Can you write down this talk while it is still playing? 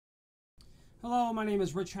Hello, my name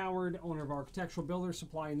is Rich Howard, owner of Architectural Builder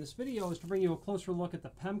Supply, and this video is to bring you a closer look at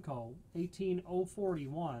the Pemko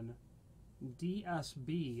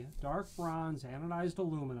 18041DSB dark bronze anodized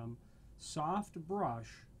aluminum soft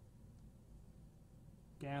brush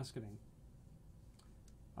gasketing.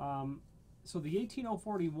 So the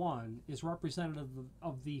 18041 is representative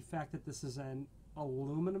of the fact that this is an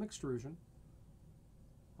aluminum extrusion.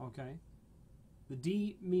 Okay. The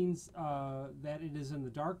D means that it is in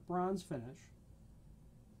the dark bronze finish.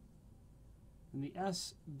 And the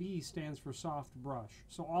SB stands for soft brush.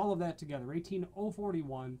 So all of that together,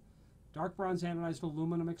 18041, dark bronze anodized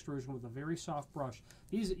aluminum extrusion with a very soft brush.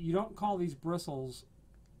 These, you don't call these bristles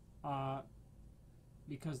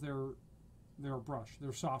because they're a brush.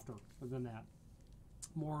 They're softer than that.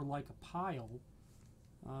 More like a pile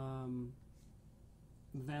than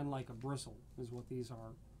like a bristle is what these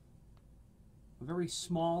are. A very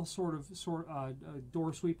small sort of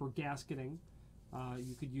door sweep or gasketing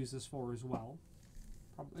you could use this for as well.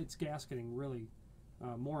 It's gasketing really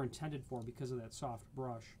more intended for because of that soft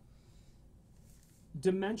brush.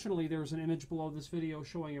 Dimensionally, there's an image below this video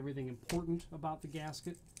showing everything important about the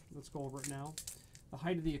gasket. Let's go over it now. The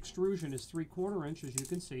height of the extrusion is 3/4 inch, as you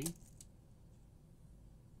can see.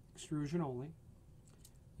 Extrusion only.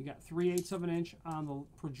 You got 3/8 of an inch on the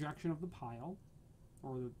projection of the pile,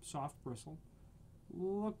 or the soft bristle.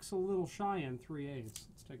 Looks a little shy on 3/8.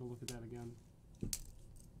 Let's take a look at that again.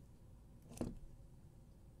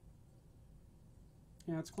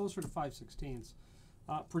 Yeah, it's closer to 5/16.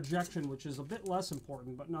 Projection, which is a bit less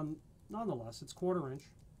important, but nonetheless, it's 1/4 inch.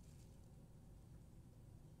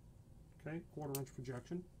 Okay, 1/4 inch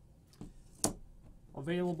projection.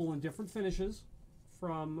 Available in different finishes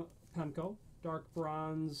from Pemko. Dark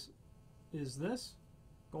bronze is this,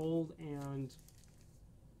 gold and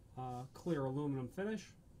clear aluminum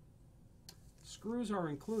finish. Screws are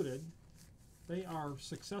included. They are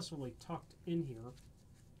successfully tucked in here.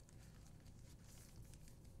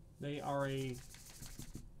 They are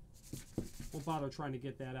we'll bother trying to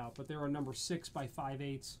get that out, but they're a number 6 by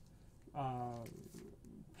 5/8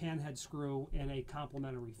 panhead screw in a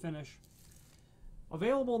complementary finish.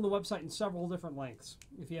 Available on the website in several different lengths.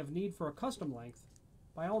 If you have need for a custom length,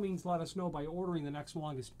 by all means let us know by ordering the next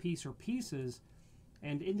longest piece or pieces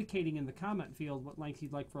and indicating in the comment field what length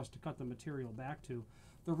you'd like for us to cut the material back to.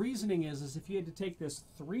 The reasoning is if you had to take this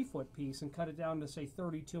 3-foot piece and cut it down to, say,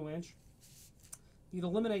 32 inch, you'd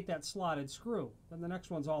eliminate that slotted screw. Then the next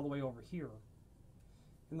one's all the way over here.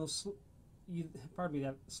 And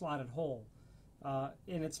that slotted hole. And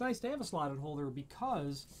it's nice to have a slotted hole there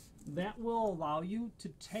because that will allow you to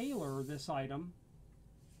tailor this item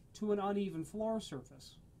to an uneven floor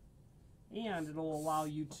surface. And it'll allow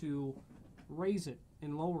you to raise it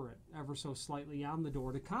and lower it ever so slightly on the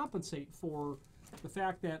door to compensate for the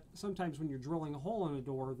fact that sometimes when you're drilling a hole in a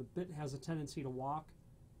door, the bit has a tendency to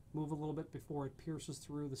move a little bit before it pierces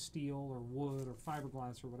through the steel or wood or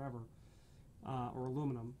fiberglass or whatever, or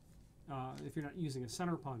aluminum, if you're not using a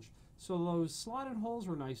center punch. So those slotted holes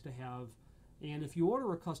are nice to have, and if you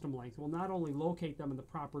order a custom length, we'll not only locate them in the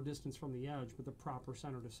proper distance from the edge, but the proper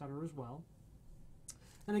center to center as well.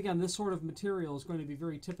 And again, this sort of material is going to be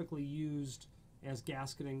very typically used as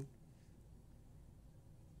gasketing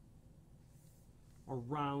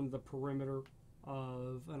around the perimeter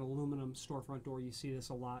of an aluminum storefront door. You see this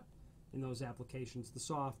a lot in those applications. The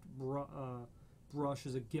soft brush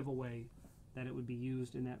is a giveaway that it would be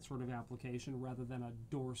used in that sort of application rather than a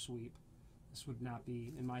door sweep. This would not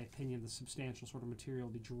be, in my opinion, the substantial sort of material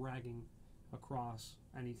to be dragging across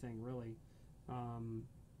anything really.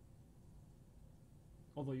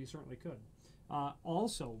 Although you certainly could.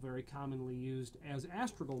 Also very commonly used as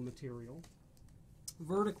astragal material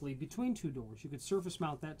vertically between two doors. You could surface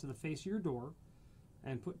mount that to the face of your door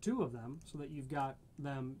and put 2 of them so that you've got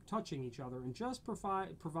them touching each other, and just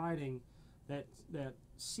providing that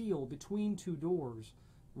seal between 2 doors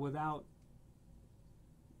without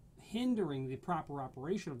hindering the proper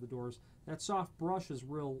operation of the doors. That soft brush is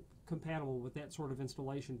real compatible with that sort of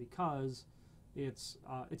installation because it's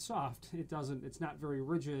soft. It's not very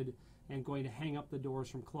rigid and going to hang up the doors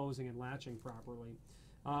from closing and latching properly.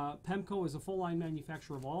 Pemko is a full-line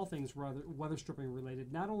manufacturer of all things weather stripping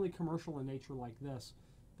related, not only commercial in nature like this,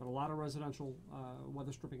 but a lot of residential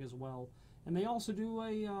weather stripping as well. And they also do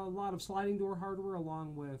a lot of sliding door hardware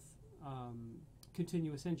along with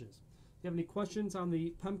continuous hinges. If you have any questions on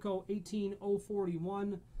the Pemko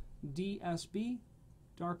 18041DSB,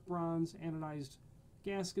 dark bronze anodized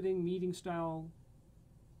gasketing, meeting style,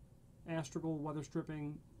 astragal weather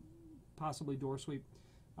stripping, possibly door sweep,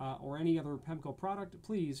 or any other Pemko product,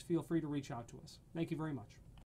 please feel free to reach out to us. Thank you very much.